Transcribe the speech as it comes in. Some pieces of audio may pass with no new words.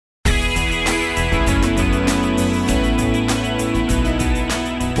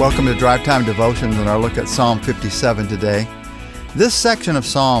Welcome to Drive Time Devotions and our look at Psalm 57 today. This section of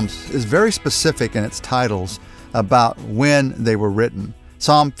Psalms is very specific in its titles about when they were written.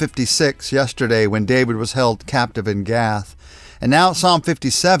 Psalm 56 yesterday when David was held captive in Gath, and now Psalm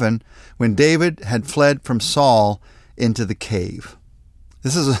 57 when David had fled from Saul into the cave.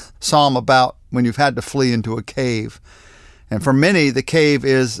 This is a psalm about when you've had to flee into a cave. And for many, the cave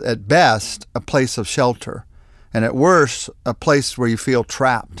is at best a place of shelter, and at worst, a place where you feel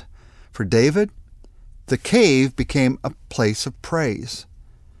trapped. For David, the cave became a place of praise.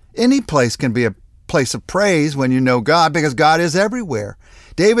 Any place can be a place of praise when you know God, because God is everywhere.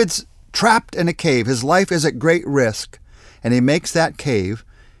 David's trapped in a cave. His life is at great risk, and he makes that cave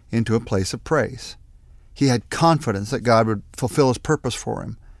into a place of praise. He had confidence that God would fulfill his purpose for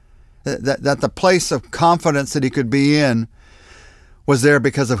him, that the place of confidence that he could be in was there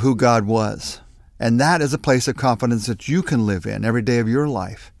because of who God was. And that is a place of confidence that you can live in every day of your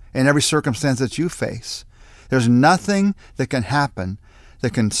life, in every circumstance that you face. There's nothing that can happen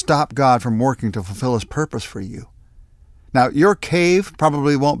that can stop God from working to fulfill his purpose for you. Now, your cave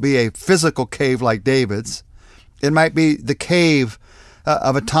probably won't be a physical cave like David's. It might be the cave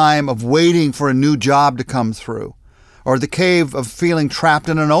of a time of waiting for a new job to come through, or the cave of feeling trapped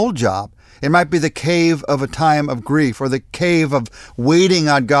in an old job. It might be the cave of a time of grief, or the cave of waiting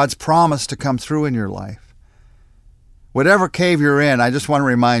on God's promise to come through in your life. Whatever cave you're in, I just want to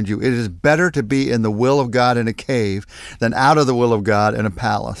remind you, it is better to be in the will of God in a cave than out of the will of God in a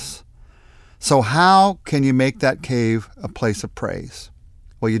palace. So how can you make that cave a place of praise?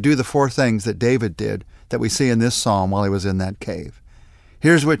 Well, you do the four things that David did that we see in this psalm while he was in that cave.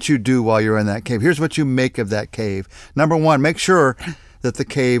 Here's what you do while you're in that cave. Here's what you make of that cave. Number one, make sure that the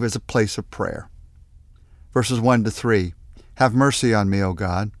cave is a place of prayer. Verses 1-3, have mercy on me, O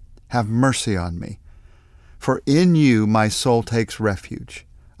God, have mercy on me. For in you my soul takes refuge.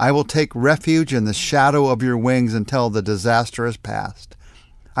 I will take refuge in the shadow of your wings until the disaster is past.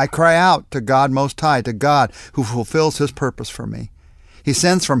 I cry out to God Most High, to God who fulfills his purpose for me. He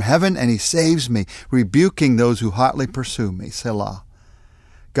sends from heaven and he saves me, rebuking those who hotly pursue me. Selah.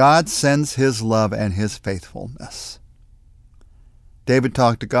 God sends his love and his faithfulness. David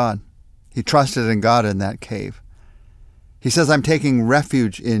talked to God. He trusted in God in that cave. He says, I'm taking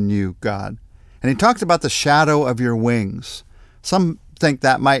refuge in you, God. And he talks about the shadow of your wings. Some think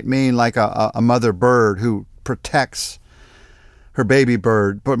that might mean like a mother bird who protects her baby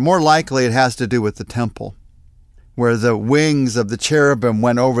bird, but more likely it has to do with the temple, where the wings of the cherubim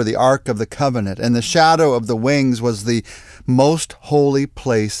went over the Ark of the Covenant, and the shadow of the wings was the most holy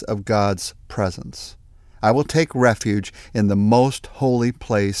place of God's presence. I will take refuge in the most holy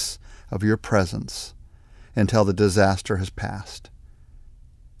place of your presence until the disaster has passed.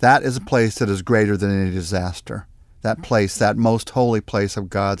 That is a place that is greater than any disaster. That place, that most holy place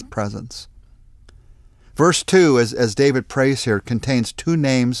of God's presence. Verse 2, as David prays here, contains two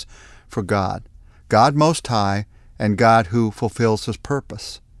names for God. God Most High and God who fulfills his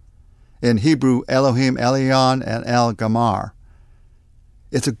purpose. In Hebrew, Elohim Elyon and El Gamar.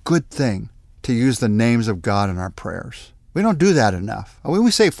 It's a good thing to use the names of God in our prayers. We don't do that enough. We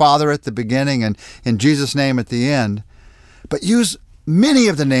say Father at the beginning and in Jesus' name at the end, but use many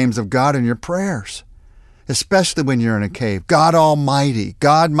of the names of God in your prayers, especially when you're in a cave. God Almighty,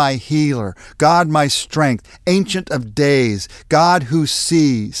 God my healer, God my strength, Ancient of Days, God who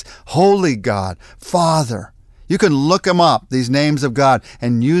sees, Holy God, Father. You can look them up, these names of God,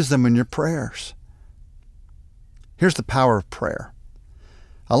 and use them in your prayers. Here's the power of prayer.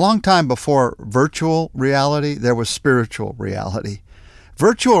 A long time before virtual reality, there was spiritual reality.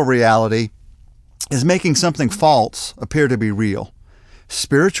 Virtual reality is making something false appear to be real.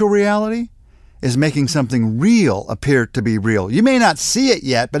 Spiritual reality is making something real appear to be real. You may not see it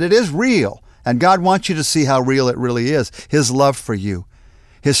yet, but it is real. And God wants you to see how real it really is. His love for you,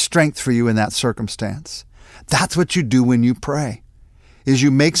 his strength for you in that circumstance. That's what you do when you pray, is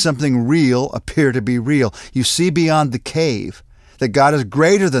you make something real appear to be real. You see beyond the cave, that God is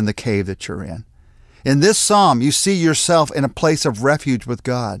greater than the cave that you're in. In this psalm, you see yourself in a place of refuge with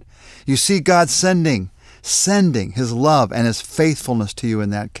God. You see God sending his love and his faithfulness to you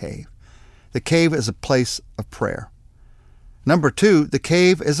in that cave. The cave is a place of prayer. Number 2, the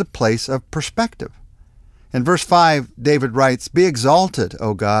cave is a place of perspective. In verse 5, David writes, Be exalted,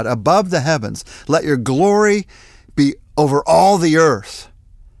 O God, above the heavens. Let your glory be over all the earth.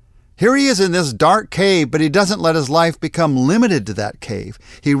 Here he is in this dark cave, but he doesn't let his life become limited to that cave.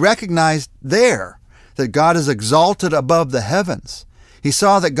 He recognized there that God is exalted above the heavens. He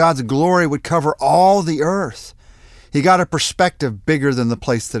saw that God's glory would cover all the earth. He got a perspective bigger than the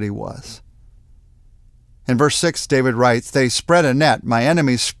place that he was. In verse 6, David writes, "They spread a net. My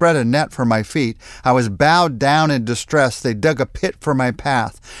enemies spread a net for my feet. I was bowed down in distress. They dug a pit for my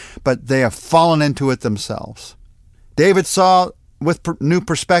path, but they have fallen into it themselves." David saw with new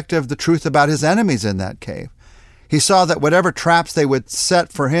perspective the truth about his enemies in that cave. He saw that whatever traps they would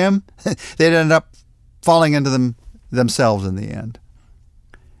set for him, they'd end up falling into themselves in the end.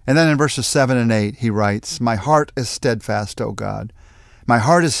 And then in verses 7 and 8, he writes, "My heart is steadfast, O God. My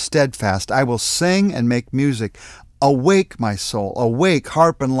heart is steadfast. I will sing and make music. Awake, my soul. Awake,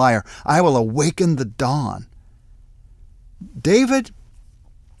 harp and lyre. I will awaken the dawn." David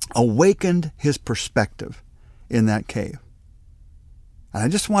awakened his perspective in that cave. And I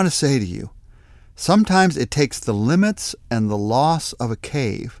just want to say to you, sometimes it takes the limits and the loss of a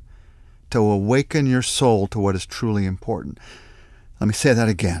cave to awaken your soul to what is truly important. Let me say that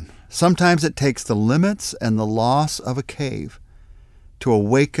again. Sometimes it takes the limits and the loss of a cave to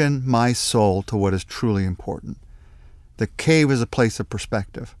awaken my soul to what is truly important. The cave is a place of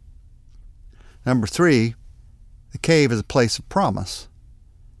perspective. Number 3, the cave is a place of promise.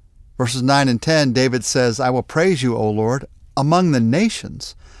 Verses 9 and 10, David says, "I will praise you, O Lord, among the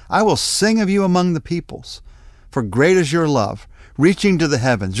nations. I will sing of you among the peoples. For great is your love, reaching to the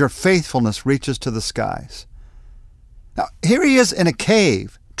heavens. Your faithfulness reaches to the skies." Now, here he is in a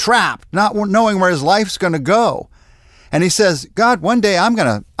cave, trapped, not knowing where his life's going to go. And he says, "God, one day I'm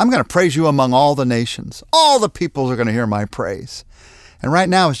going to praise you among all the nations. All the peoples are going to hear my praise." And right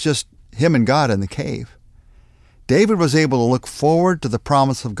now it's just him and God in the cave. David was able to look forward to the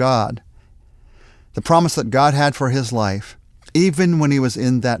promise of God, the promise that God had for his life, even when he was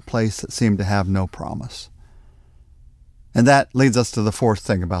in that place that seemed to have no promise. And that leads us to the 4th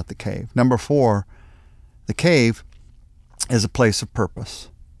thing about the cave. Number 4, the cave is a place of purpose.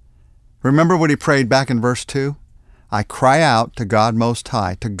 Remember what he prayed back in verse 2? "I cry out to God Most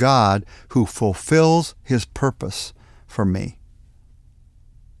High, to God who fulfills his purpose for me."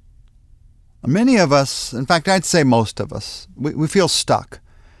 Many of us, in fact, I'd say most of us, we feel stuck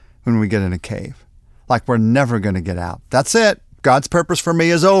when we get in a cave, like we're never going to get out. That's it. God's purpose for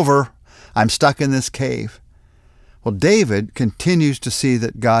me is over. I'm stuck in this cave. Well, David continues to see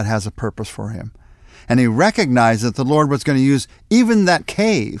that God has a purpose for him. And he recognized that the Lord was going to use even that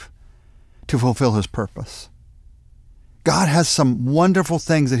cave to fulfill his purpose. God has some wonderful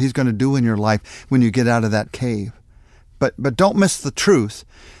things that he's going to do in your life when you get out of that cave. But don't miss the truth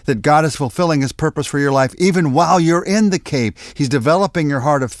that God is fulfilling his purpose for your life even while you're in the cave. He's developing your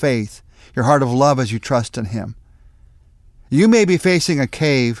heart of faith, your heart of love as you trust in him. You may be facing a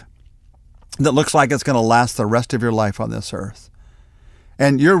cave that looks like it's going to last the rest of your life on this earth.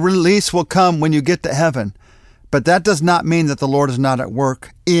 And your release will come when you get to heaven. But that does not mean that the Lord is not at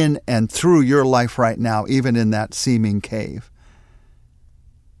work in and through your life right now, even in that seeming cave.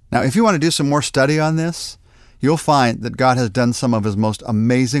 Now, if you want to do some more study on this, you'll find that God has done some of his most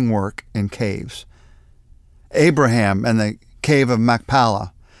amazing work in caves. Abraham and the cave of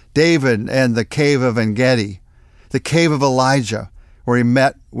Machpelah, David and the cave of En-Gedi, the cave of Elijah, where he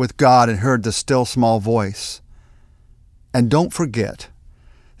met with God and heard the still small voice. And don't forget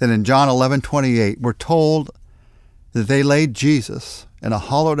that in John 11:28, we're told that they laid Jesus in a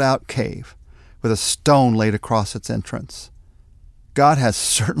hollowed-out cave with a stone laid across its entrance. God has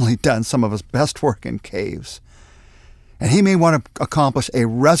certainly done some of his best work in caves. And he may want to accomplish a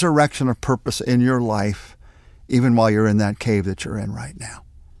resurrection of purpose in your life, even while you're in that cave that you're in right now.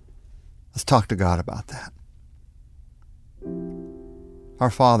 Let's talk to God about that.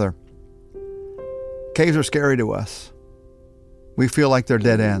 Our Father, caves are scary to us. We feel like they're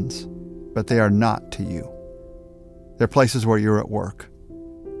dead ends, but they are not to you. They're places where you're at work.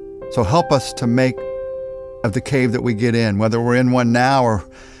 So help us to make of the cave that we get in, whether we're in one now or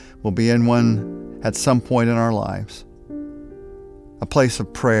we'll be in one at some point in our lives, a place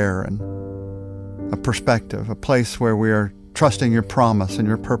of prayer and a perspective, a place where we are trusting your promise and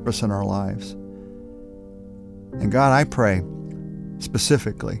your purpose in our lives. And God, I pray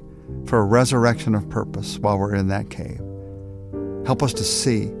specifically for a resurrection of purpose while we're in that cave. Help us to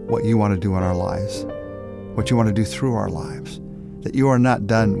see what you want to do in our lives, what you want to do through our lives, that you are not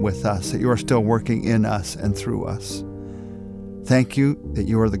done with us, that you are still working in us and through us. Thank you that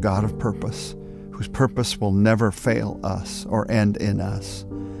you are the God of purpose, whose purpose will never fail us or end in us.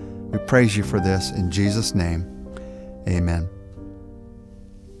 We praise you for this in Jesus' name. Amen.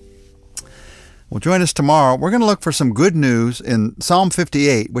 Well, join us tomorrow. We're going to look for some good news in Psalm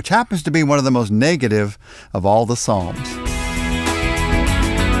 58, which happens to be one of the most negative of all the Psalms.